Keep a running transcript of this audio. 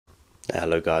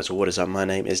Hello guys, what is up? My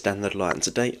name is Dan the Light and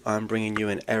today I'm bringing you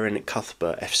an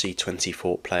Cuthbert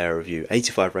FC24 player review.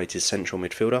 85 rated central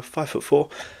midfielder, 5'4",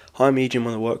 high medium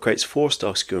on the work rates,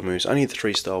 4-star skill moves, only the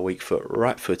 3-star weak foot,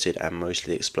 right footed and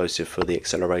mostly explosive for the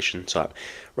acceleration type.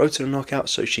 Road to the knockout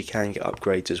so she can get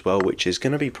upgrades as well, which is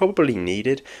going to be probably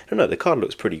needed. I don't know, the card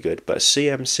looks pretty good, but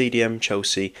CM, CDM,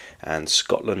 Chelsea and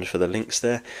Scotland for the links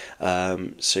there.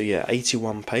 So yeah,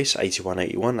 81 pace, 81,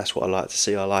 81, that's what I like to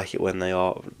see. I like it when they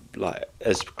are like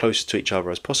as close to each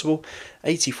other as possible.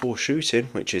 84 shooting,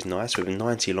 which is nice, with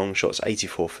 90 long shots,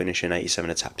 84 finishing, 87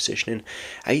 attack positioning,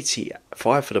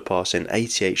 85 for the passing,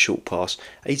 88 short pass,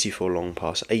 84 long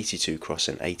pass, 82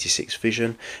 crossing, 86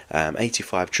 vision,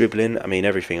 85 dribbling. I mean,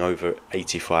 everything over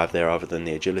 85 there other than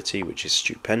the agility, which is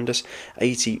stupendous.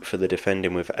 80 for the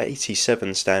defending with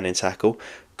 87 standing tackle.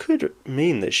 Could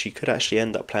mean that she could actually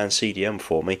end up playing CDM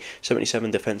for me. 77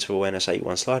 defensive awareness,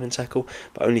 81 sliding tackle,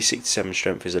 but only 67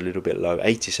 strength is a little bit low.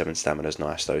 87 stamina is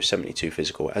nice though, 72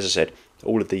 physical. As I said,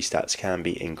 all of these stats can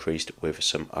be increased with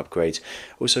some upgrades.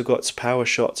 Also got power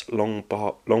shot, long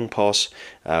pass,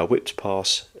 whipped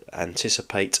pass,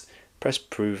 anticipate, press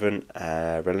proven,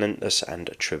 relentless and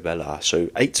trivella. So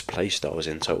 8 play styles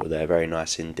in total there, very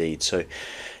nice indeed. So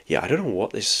yeah, I don't know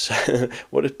what this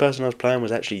what this person I was playing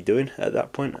was actually doing at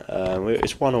that point.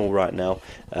 It's 1-1 right now,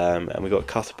 and we got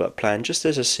Cuthbert playing just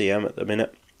as a CM at the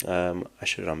minute. I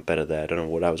should have done better there. I don't know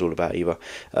what that was all about either.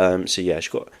 So yeah, she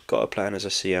got a plan as a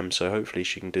CM, so hopefully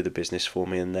she can do the business for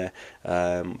me in there.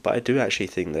 But I do actually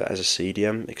think that as a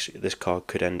CDM, this card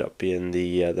could end up being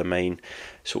the main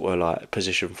sort of like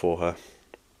position for her.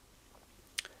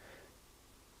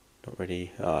 Not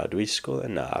really. Do we score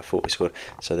that? Nah, I thought we scored.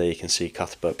 So there you can see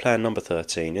Cuthbert playing number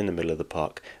 13 in the middle of the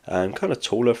park. Kind of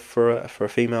taller for a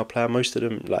female player. Most of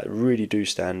them like really do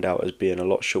stand out as being a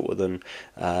lot shorter than.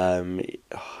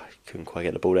 Couldn't quite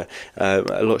get the ball there.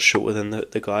 A lot shorter than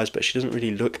the guys, but she doesn't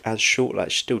really look as short.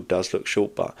 Like, she still does look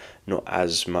short, but not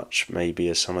as much maybe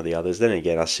as some of the others. Then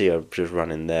again, I see her just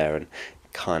running there and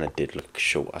kind of did look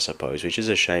short, I suppose, which is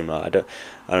a shame. Like, I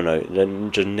don't know, they're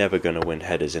just never going to win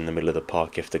headers in the middle of the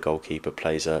park if the goalkeeper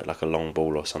plays like a long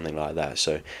ball or something like that.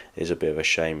 So it's a bit of a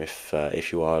shame if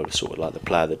you are sort of like the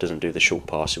player that doesn't do the short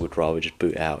pass, who would rather just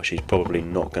boot out. She's probably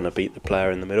not going to beat the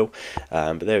player in the middle.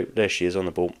 But there she is on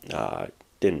the ball.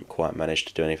 Didn't quite manage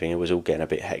to do anything. It was all getting a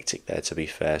bit hectic there, to be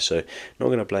fair, so not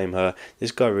going to blame her.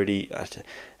 This guy really, I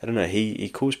don't know, he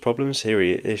caused problems. Here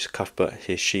he is, Cuthbert.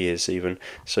 Here she is, even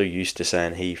so used to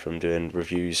saying he from doing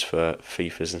reviews for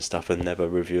FIFAs and stuff and never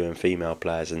reviewing female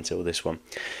players until this one.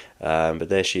 But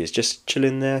there she is, just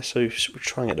chilling there. So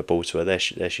trying to get the ball to her. There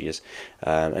she is,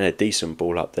 and a decent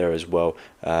ball up there as well.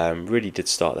 Really did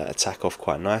start that attack off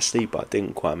quite nicely, but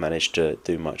didn't quite manage to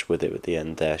do much with it at the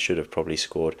end there. Should have probably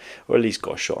scored, or at least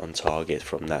got a shot on target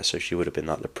from that. So she would have been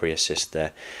like the pre-assist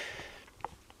there.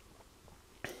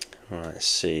 Right, let's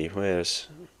see, where is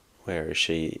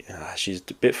she? She's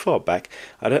a bit far back.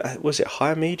 Was it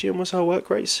high medium was her work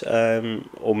rates,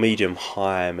 or medium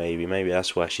high maybe? Maybe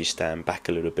that's why she stand back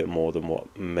a little bit more than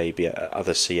what maybe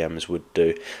other CMs would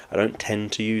do. I don't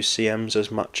tend to use CMs as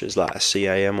much as like a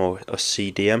CAM or a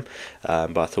CDM,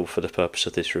 but I thought for the purpose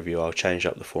of this review I'll change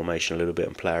up the formation a little bit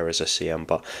and play her as a CM.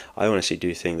 But I honestly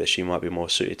do think that she might be more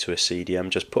suited to a CDM.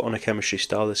 Just put on a chemistry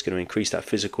style that's going to increase that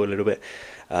physical a little bit,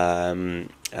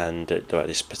 and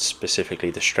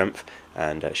specifically the strength,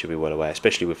 and she'll be well away,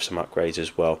 especially with some upgrades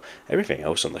as well. Everything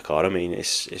else on the card, I mean,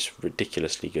 it's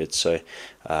ridiculously good. So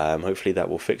hopefully that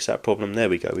will fix that problem. There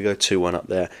we go. We go 2-1 up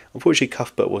there. Unfortunately,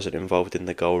 Cuthbert wasn't involved in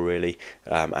the goal really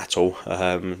at all,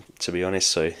 to be honest.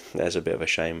 So there's a bit of a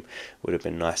shame. Would have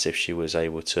been nice if she was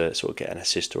able to sort of get an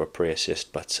assist or a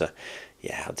pre-assist. But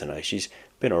yeah, I don't know. She's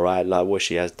been alright. Like, what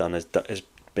she has done has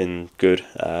been good.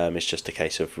 It's just a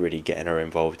case of really getting her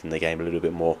involved in the game a little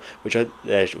bit more, which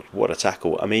what a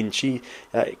tackle. I mean, she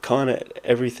kind of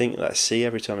everything that I see,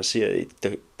 every time I see it,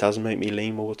 it does make me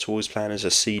lean more towards playing as a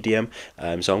CDM.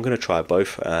 So I'm going to try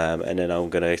both, and then I'm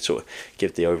going to sort of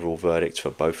give the overall verdict for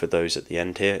both of those at the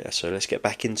end here. So let's get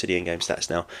back into the in-game stats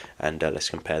now, and let's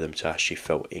compare them to how she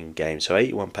felt in-game. So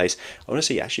 81 pace,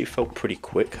 honestly, actually felt pretty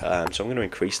quick. So I'm going to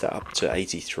increase that up to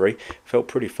 83. Felt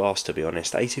pretty fast, to be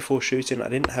honest. 84 shooting, I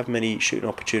didn't have many shooting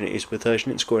opportunities with her. She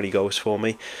didn't score any goals for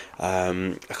me.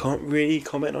 I can't really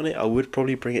comment on it. I would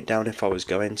probably bring it down if I was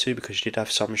going to, because she did have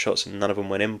some shots and none of them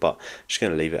went in, but I'm just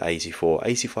going to leave it 84.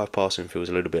 85 passing feels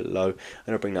a little bit low,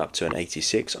 and I'll bring that up to an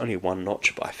 86. Only one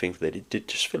notch, but I think that it did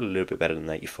just feel a little bit better than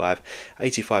 85.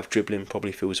 85 dribbling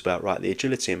probably feels about right. The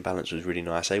agility and balance was really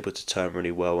nice, able to turn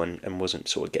really well, and wasn't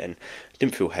sort of getting,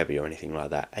 didn't feel heavy or anything like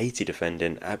that. 80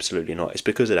 defending, absolutely not. It's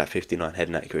because of that 59 head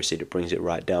and accuracy that brings it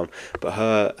right down, but her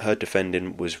her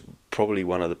defending was probably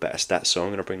one of the better stats, so I'm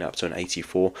going to bring that up to an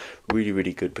 84. Really,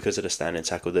 really good because of the standing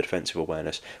tackle. The defensive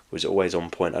awareness was always on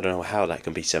point. I don't know how that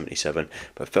can be 77,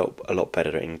 but felt a lot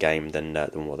better in game than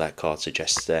what that card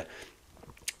suggests there.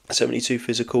 72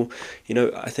 physical, you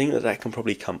know, I think that can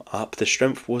probably come up. The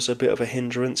strength was a bit of a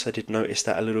hindrance. I did notice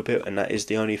that a little bit, and that is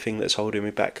the only thing that's holding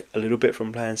me back a little bit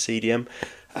from playing CDM.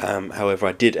 However,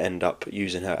 I did end up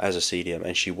using her as a CDM,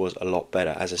 and she was a lot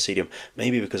better as a CDM.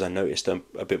 Maybe because I noticed them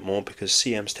a bit more, because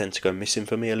CMs tend to go missing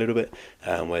for me a little bit,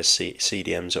 whereas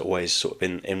CDMs are always sort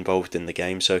of involved in the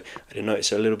game. So I did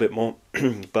notice it a little bit more.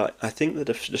 But I think that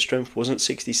the strength wasn't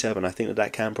 67. I think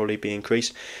that can probably be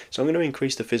increased. So I'm going to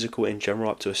increase the physical in general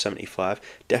up to a 75.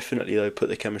 Definitely though, put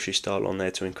the chemistry style on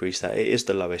there to increase that. It is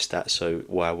the lowest stat, so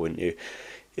why wouldn't you?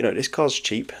 You know, this card's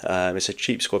cheap. It's a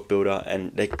cheap squad builder,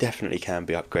 and they definitely can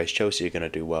be upgrades. Chelsea are going to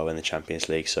do well in the Champions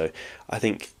League, so I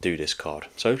think do this card.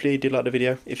 So hopefully you did like the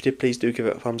video. If you did, please do give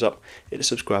it a thumbs up. Hit the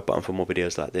subscribe button for more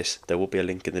videos like this. There will be a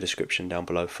link in the description down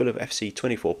below full of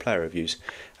FC24 player reviews.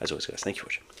 As always, guys, thank you for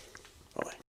watching. Bye.